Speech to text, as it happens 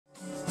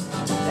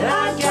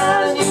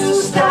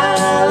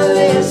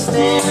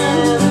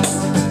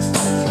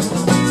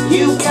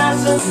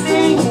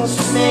things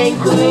to make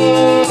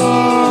way.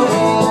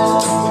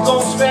 We're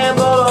gonna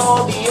scramble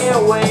all the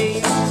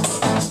airways.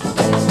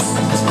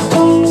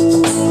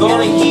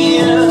 Gonna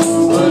hear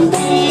what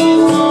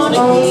we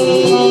wanna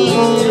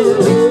hear.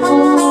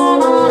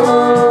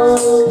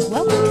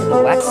 Welcome to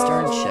the Wax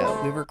Stern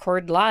Show. We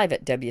record live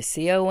at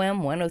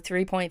WCOM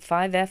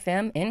 103.5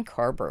 FM in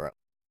Carrboro.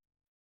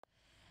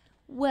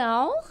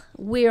 Well,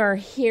 we are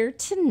here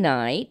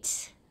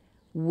tonight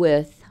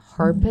with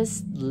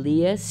harpist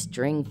Leigh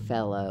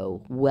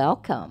Stringfellow.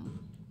 Welcome.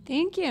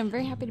 Thank you. I'm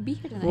very happy to be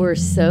here tonight. We're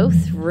so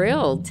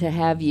thrilled to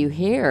have you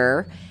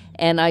here.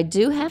 And I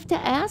do have to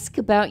ask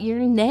about your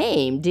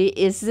name. Do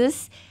you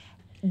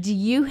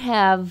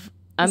come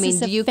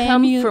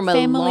from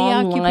a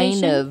long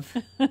line of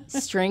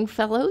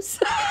Stringfellows?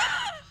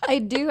 I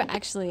do,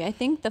 actually. I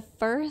think the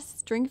first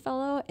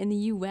Stringfellow in the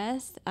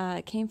U.S.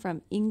 Came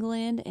from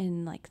England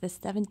in like the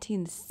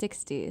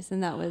 1760s,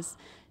 and that was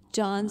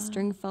John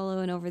Stringfellow.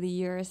 And over the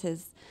years,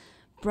 his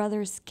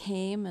brothers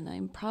came, and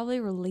I'm probably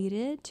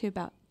related to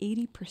about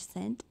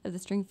 80% of the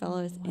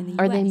Stringfellows in the U.S.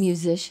 Are they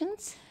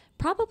musicians?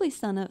 Probably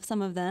some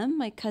of them.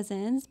 My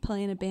cousins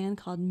play in a band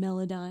called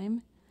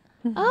Melodyne.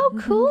 Oh,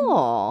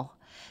 cool.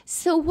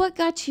 So what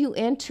got you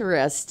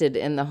interested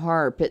in the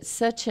harp? It's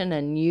such an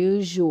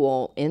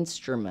unusual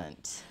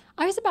instrument.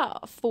 I was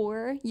about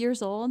 4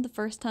 years old the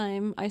first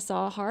time I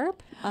saw a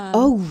harp.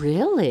 Oh,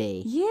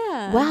 really?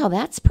 Yeah. Wow,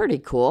 that's pretty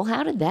cool.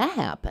 How did that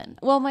happen?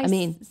 Well,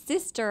 my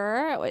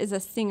sister is a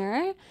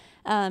singer,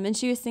 and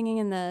she was singing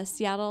in the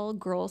Seattle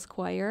Girls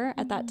Choir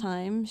at that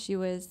time. She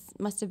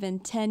must have been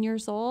 10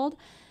 years old.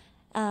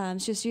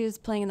 She was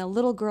playing in the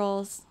little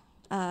girls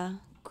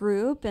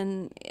group,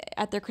 and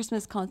at their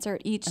Christmas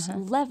concert, each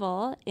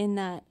level in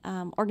that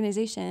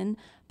organization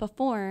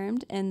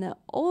performed, and the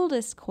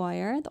oldest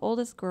choir, the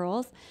oldest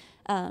girls,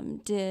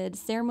 did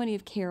Ceremony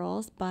of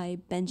Carols by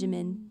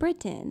Benjamin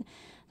Britten.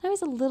 I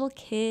was a little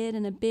kid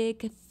in a big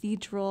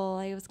cathedral.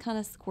 I was kind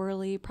of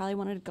squirrely, probably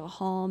wanted to go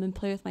home and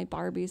play with my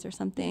Barbies or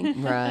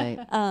something.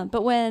 Right.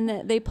 But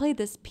when they played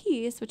this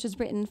piece, which was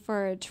written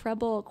for a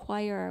treble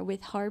choir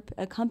with harp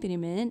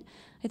accompaniment,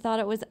 I thought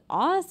it was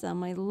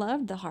awesome. I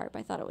loved the harp.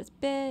 I thought it was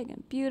big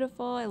and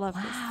beautiful. I loved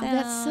the sound.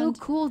 That's so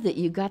cool that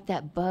you got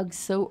that bug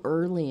so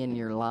early in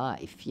your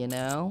life, you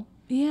know?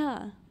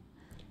 Yeah.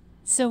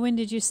 So when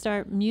did you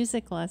start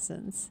music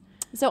lessons?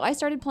 So I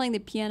started playing the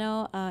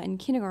piano in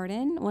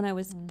kindergarten when I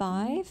was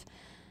 5.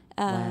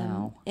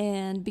 Wow.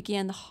 And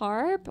began the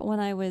harp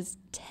when I was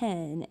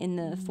 10 in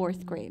the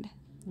 4th grade.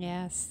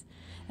 Yes.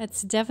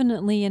 That's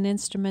definitely an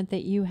instrument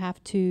that you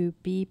have to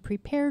be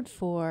prepared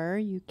for.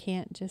 You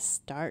can't just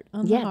start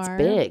on the harp.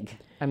 Yeah, it's big.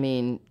 I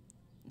mean...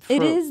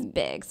 It is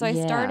big. So I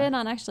started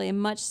on actually a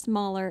much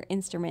smaller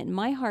instrument.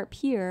 My harp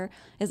here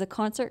is a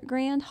concert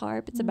grand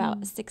harp. It's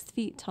about 6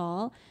 feet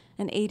tall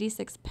and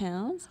 86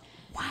 pounds.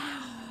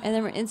 Wow. And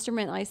then the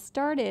instrument I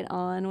started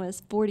on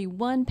was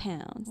 41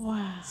 pounds.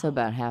 Wow. So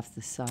about half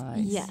the size.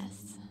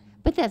 Yes.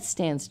 But that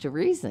stands to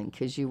reason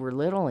because you were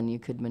little and you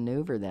could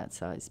maneuver that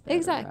size better.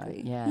 Exactly.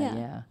 Right?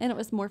 Yeah. And it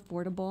was more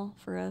affordable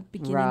for a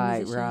beginning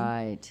musician.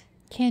 Right.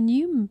 Can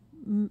you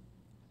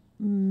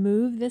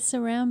move this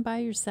around by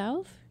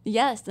yourself?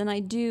 Yes, and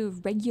I do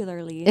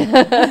regularly.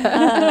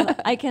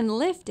 I can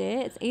lift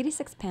it. It's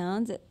 86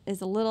 pounds. It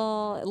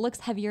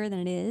looks heavier than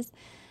it is.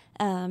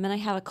 And I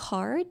have a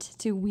cart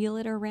to wheel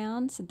it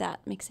around, so that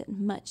makes it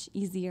much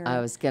easier.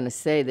 I was going to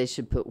say they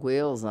should put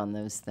wheels on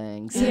those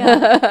things.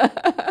 Yeah.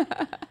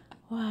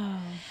 Wow.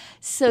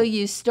 So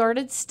you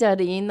started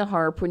studying the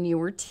harp when you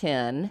were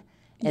 10,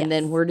 and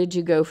then where did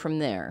you go from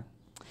there?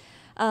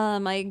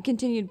 I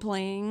continued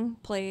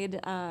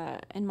played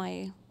in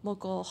my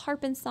local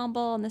harp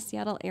ensemble in the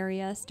Seattle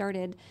area,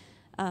 started...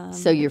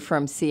 So you're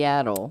from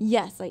Seattle?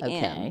 Yes, I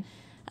am.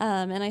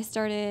 And I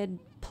started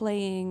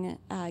playing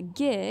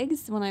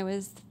gigs when I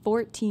was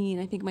 14.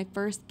 I think my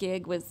first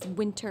gig was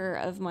winter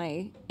of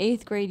my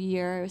 8th grade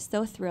year. I was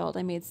so thrilled.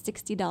 I made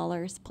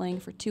 $60 playing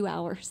for 2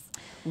 hours.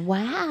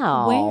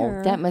 Wow.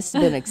 Where? That must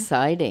have been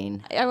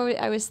exciting.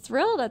 I was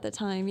thrilled at the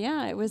time,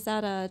 yeah. It was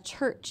at a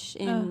church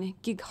in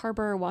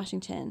Carrboro,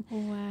 Washington.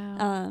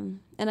 Wow.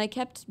 And I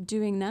kept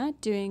doing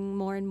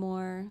more and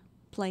more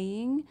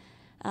playing.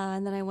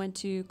 And then I went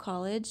to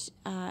college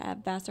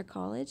at Vassar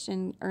College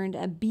and earned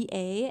a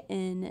BA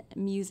in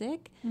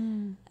music.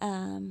 And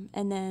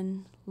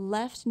then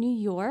left New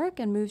York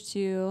and moved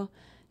to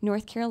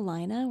North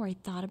Carolina, where I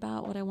thought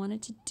about what I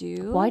wanted to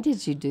do. Why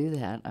did you do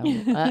that? I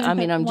mean,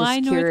 I'm just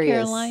Why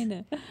curious.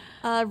 North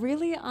Carolina?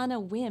 Really on a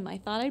whim. I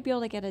thought I'd be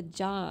able to get a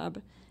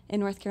job in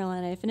North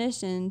Carolina. I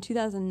finished in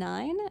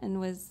 2009 and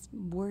was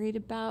worried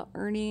about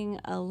earning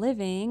a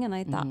living. And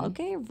I thought,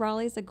 okay,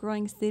 Raleigh's a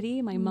growing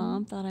city. My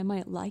mom thought I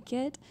might like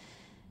it.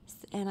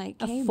 And I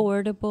came.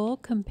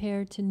 Affordable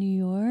compared to New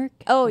York?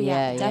 Oh,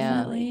 yeah, Yeah,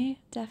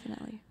 definitely.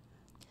 Definitely.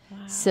 Wow.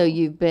 So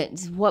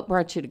what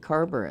brought you to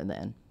Carrboro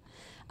then?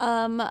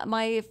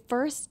 My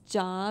first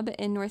job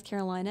in North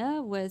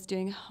Carolina was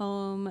doing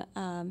home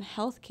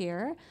health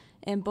care,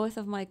 and both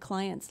of my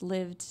clients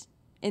lived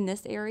in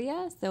this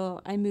area, so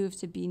I moved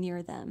to be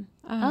near them.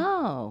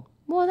 Oh,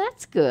 Well,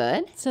 that's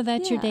good. So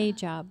that's your Yeah. day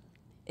job.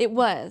 It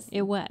was.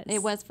 It was.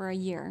 It was for a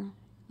year.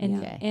 And,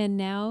 Okay. and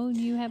now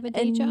you have a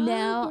day And job?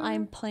 now or-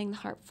 I'm playing the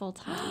harp full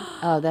time.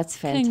 Oh, that's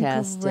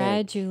fantastic.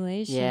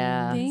 Congratulations.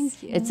 Yeah.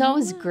 Thank you. It's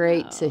always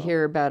great to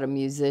hear about a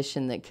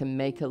musician that can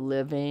make a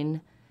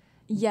living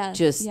Yes.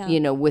 just,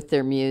 yeah. with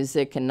their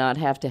music and not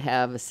have to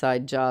have a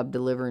side job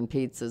delivering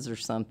pizzas or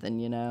something,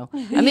 I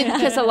mean,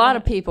 because a lot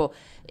of people,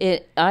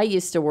 I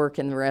used to work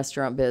in the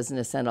restaurant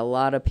business, and a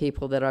lot of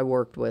people that I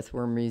worked with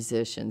were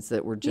musicians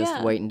that were just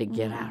Yeah. waiting to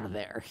get out of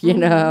there, you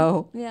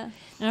know? Yeah.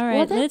 All right,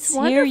 Well, that's let's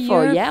wonderful. hear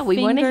your Yeah,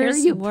 we want to hear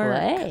fingers you work.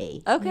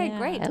 play. Okay, Yeah.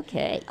 great.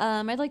 Okay.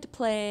 I'd like to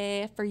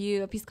play for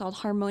you a piece called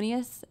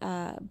Harmonious,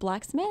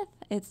 Blacksmith.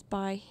 It's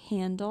by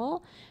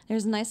Handel.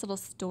 There's a nice little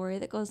story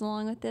that goes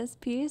along with this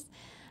piece.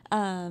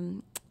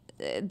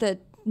 The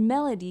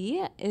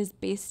melody is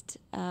based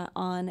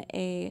on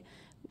a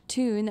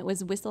tune that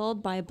was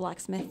whistled by a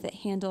blacksmith that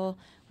Handel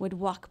would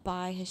walk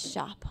by his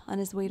shop on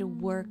his way to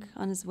work,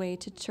 on his way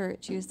to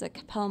church. He was a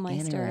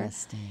Kapellmeister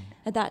Interesting.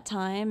 at that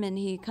time, and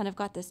he kind of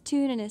got this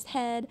tune in his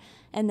head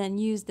and then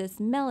used this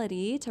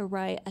melody to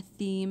write a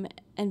theme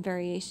and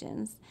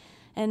variations.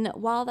 And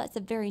while that's a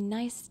very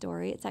nice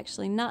story, it's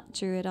actually not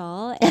true at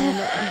all.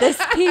 And this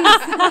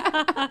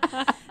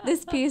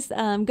piece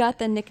got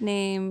the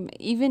nickname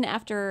even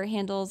after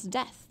Handel's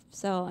death.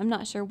 So I'm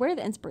not sure where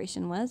the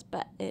inspiration was,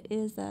 but it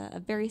is a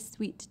very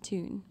sweet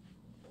tune.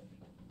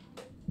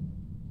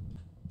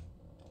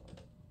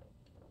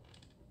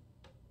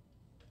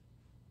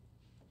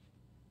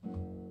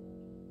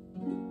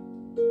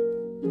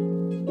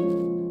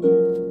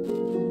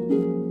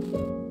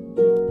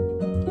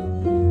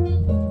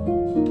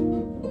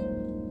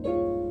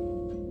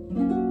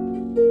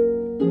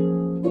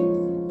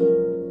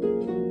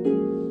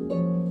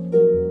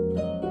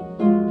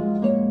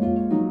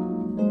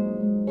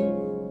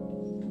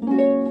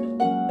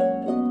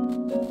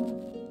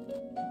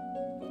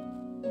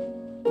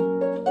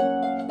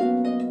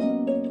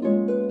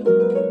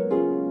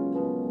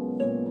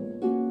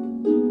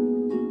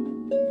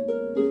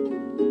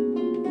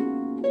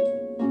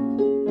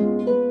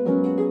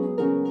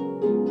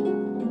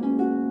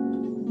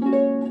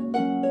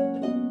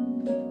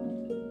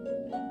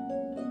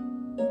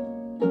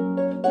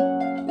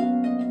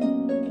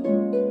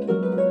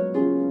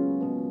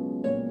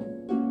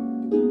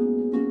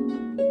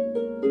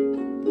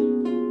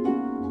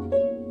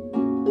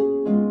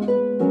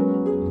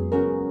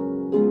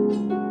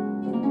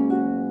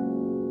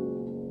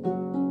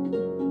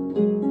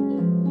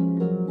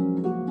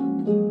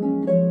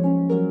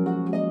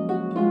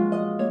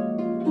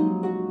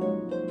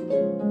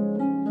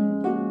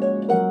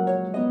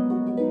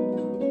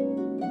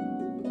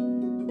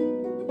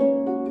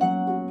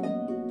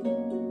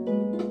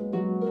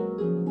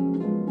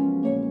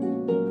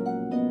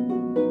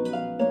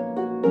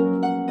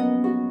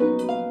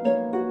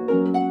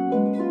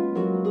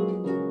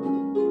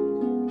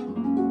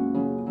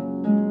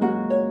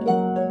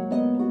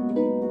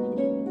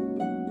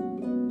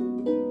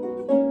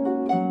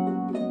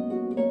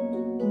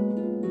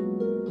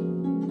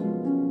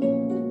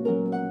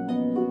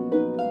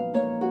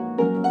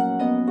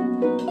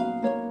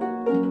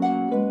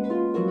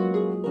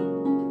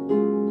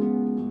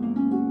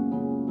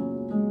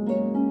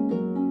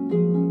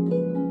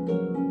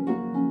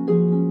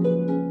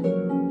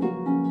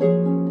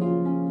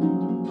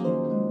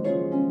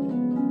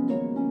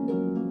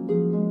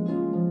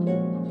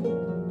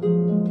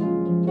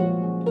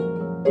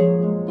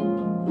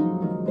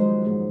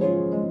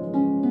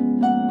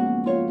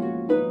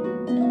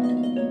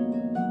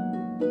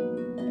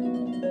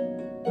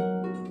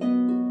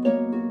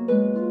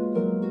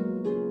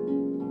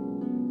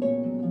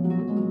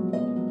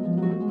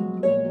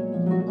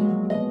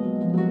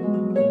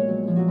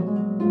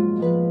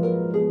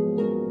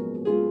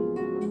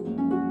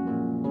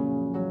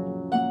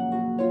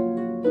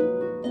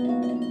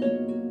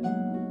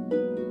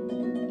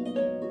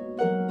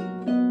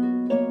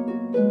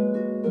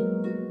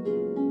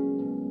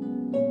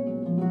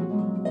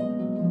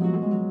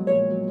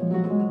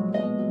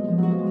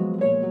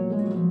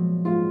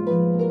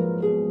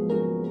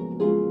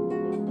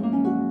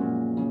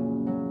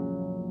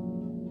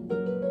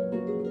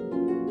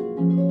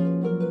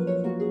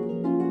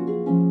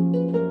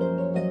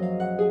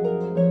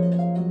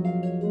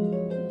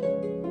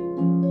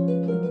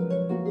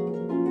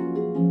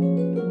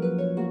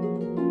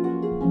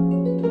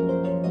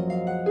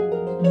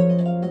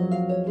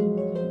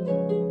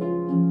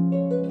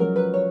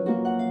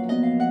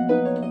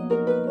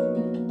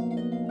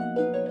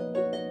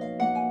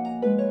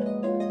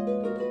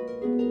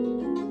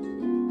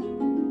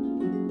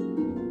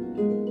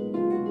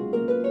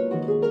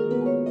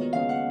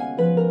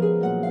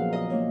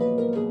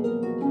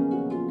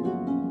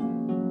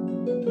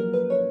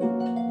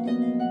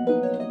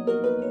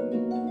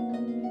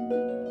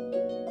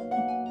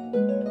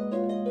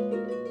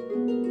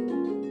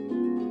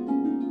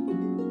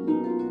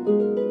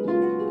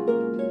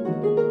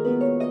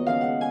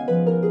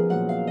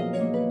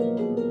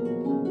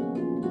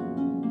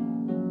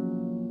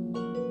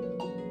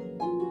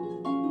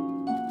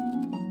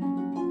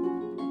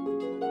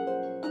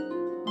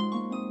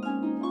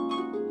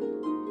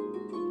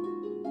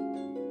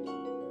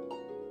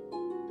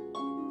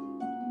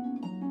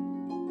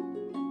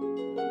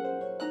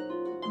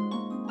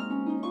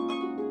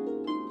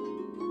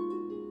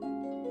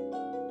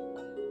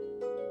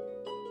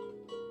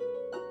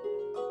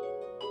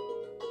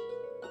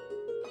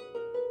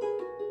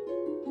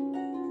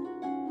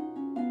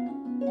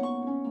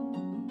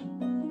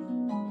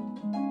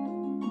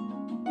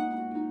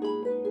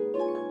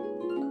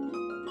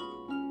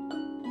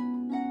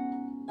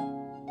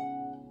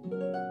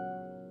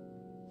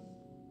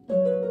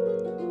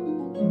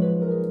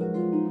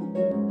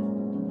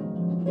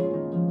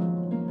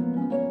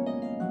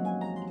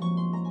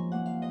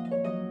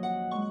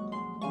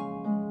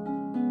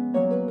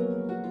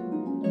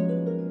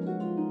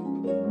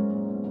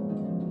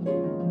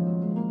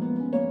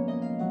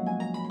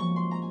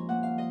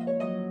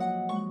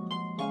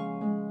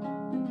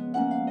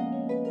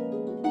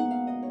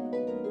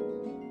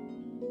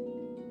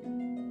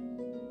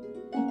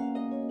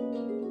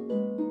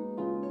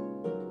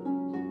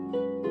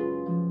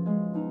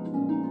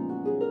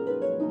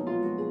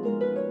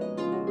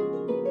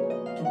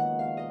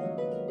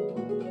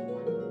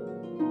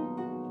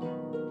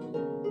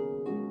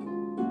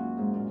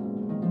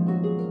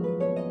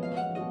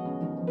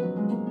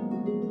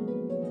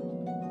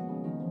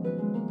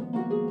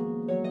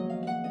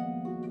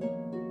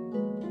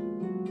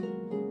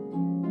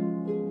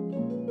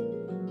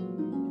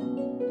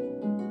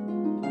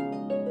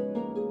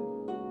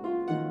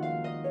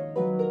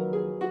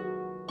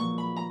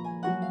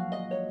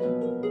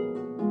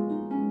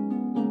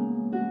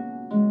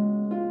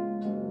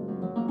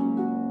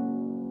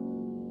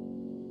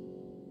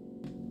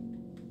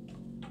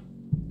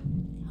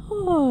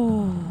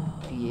 Oh,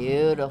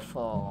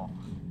 beautiful.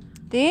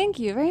 Thank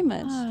you very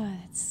much. Oh,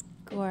 it's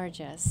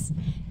gorgeous.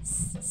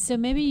 So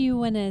maybe you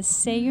want to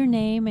say your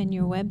name and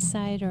your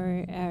website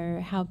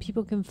or how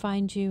people can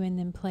find you and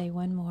then play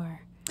one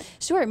more.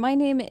 Sure. My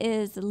name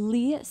is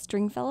Leigh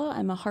Stringfellow.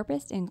 I'm a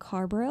harpist in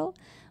Carrboro.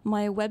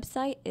 My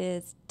website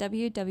is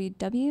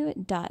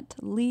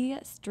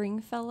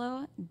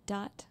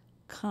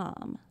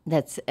www.leigstringfellow.com.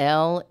 That's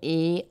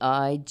Leigh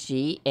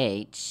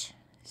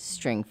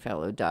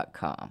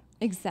Stringfellow.com.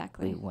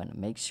 Exactly. We want to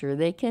make sure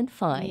they can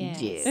find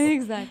you.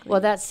 Exactly.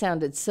 Well, that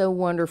sounded so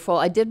wonderful.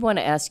 I did want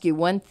to ask you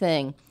one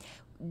thing.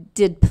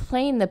 Did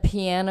playing the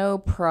piano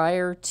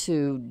prior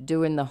to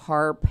doing the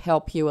harp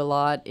help you a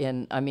lot?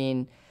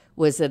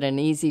 Was it an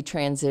easy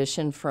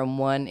transition from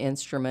one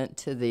instrument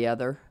to the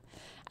other?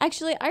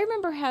 Actually, I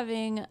remember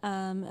having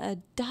a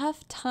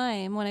tough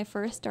time when I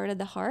first started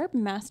the harp,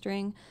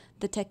 mastering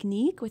the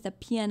technique. With a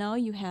piano,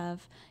 you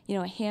have,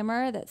 a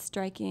hammer that's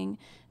striking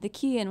the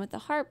key, and with the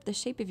harp, the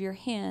shape of your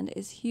hand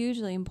is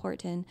hugely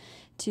important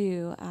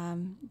to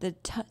the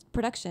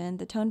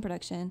tone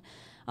production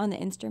on the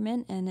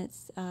instrument, and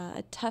it's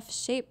a tough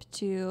shape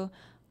to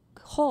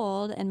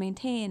hold and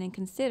maintain and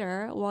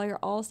consider while you're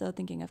also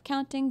thinking of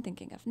counting,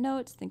 thinking of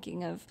notes,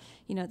 thinking of,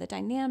 the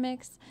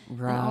dynamics,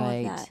 right, and all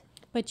of that.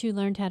 But you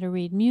learned how to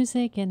read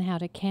music and how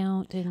to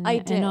count and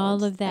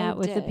all of that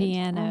with the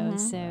piano.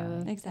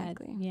 So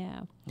exactly. Yeah.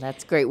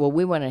 That's great. Well,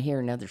 we want to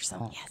hear another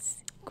song. Yes.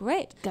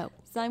 Great. Go.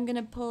 So I'm going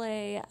to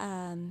play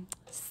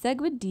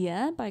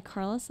Seguidillia by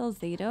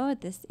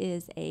Salzedo. This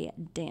is a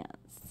dance.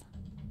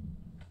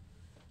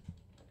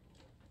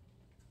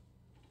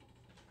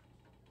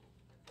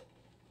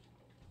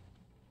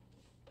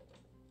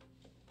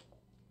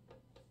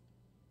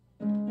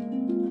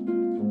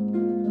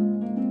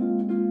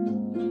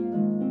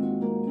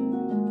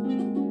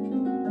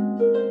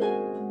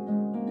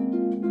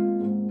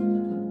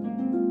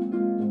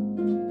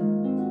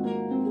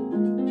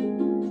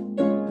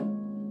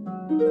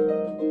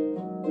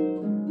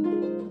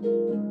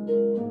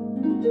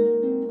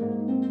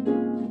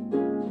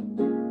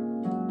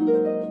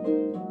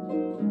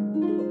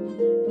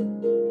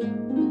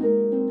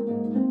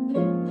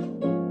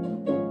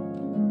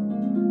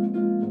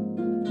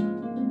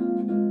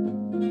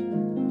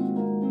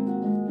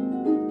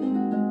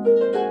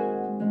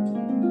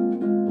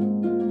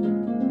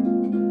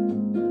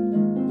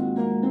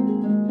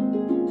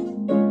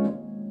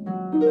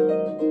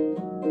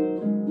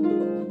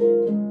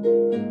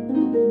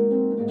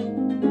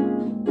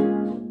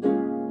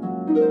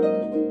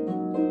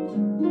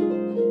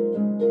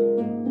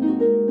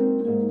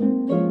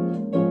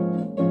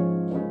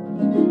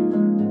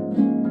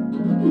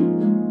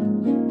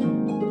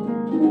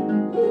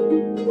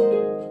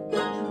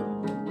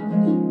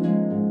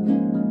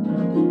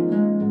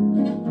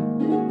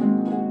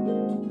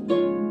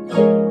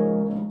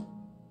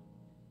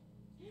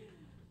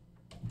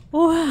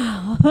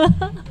 Wow.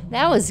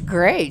 That was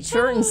great.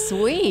 Short and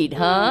sweet,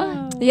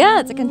 huh? Yeah,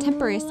 it's a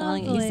contemporary song.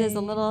 It Lovely. uses a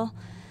little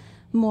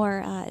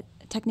more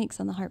techniques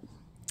on the harp.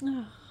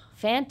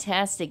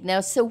 Fantastic.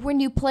 Now, so when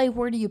you play,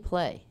 where do you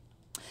play?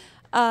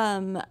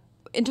 In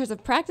terms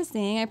of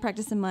practicing, I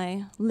practice in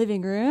my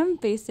living room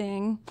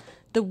facing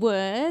the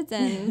woods,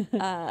 and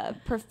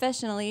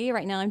professionally,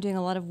 right now I'm doing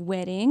a lot of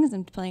weddings.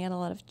 I'm playing at a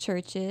lot of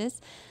churches.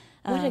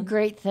 What a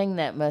great thing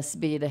that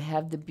must be to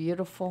have the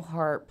beautiful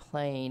harp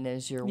playing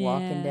as you're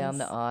walking down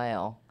the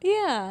aisle.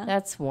 Yeah.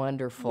 That's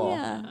wonderful.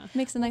 Yeah.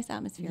 Makes a nice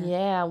atmosphere.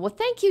 Yeah. Well,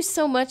 thank you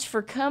so much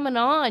for coming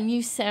on.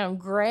 You sound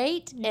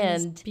great.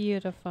 It's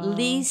beautiful.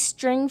 Leigh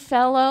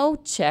Stringfellow,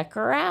 check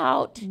her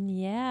out.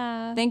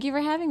 Yeah. Thank you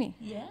for having me.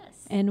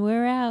 Yes. And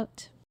we're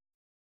out.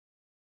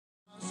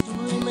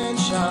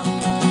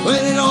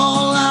 Let it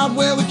all out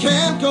where we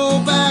can't go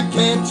back,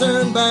 can't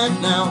turn back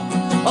now.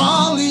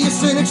 All of your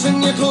cynics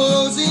and your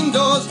closing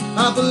doors,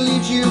 I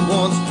believed you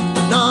once,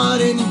 but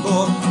not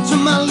anymore. To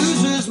my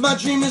losers, my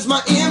dreamers,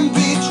 my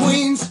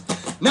in-betweens,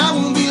 now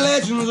we'll be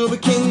legends, we'll be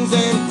kings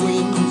and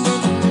queens.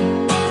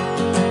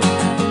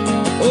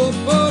 Oh,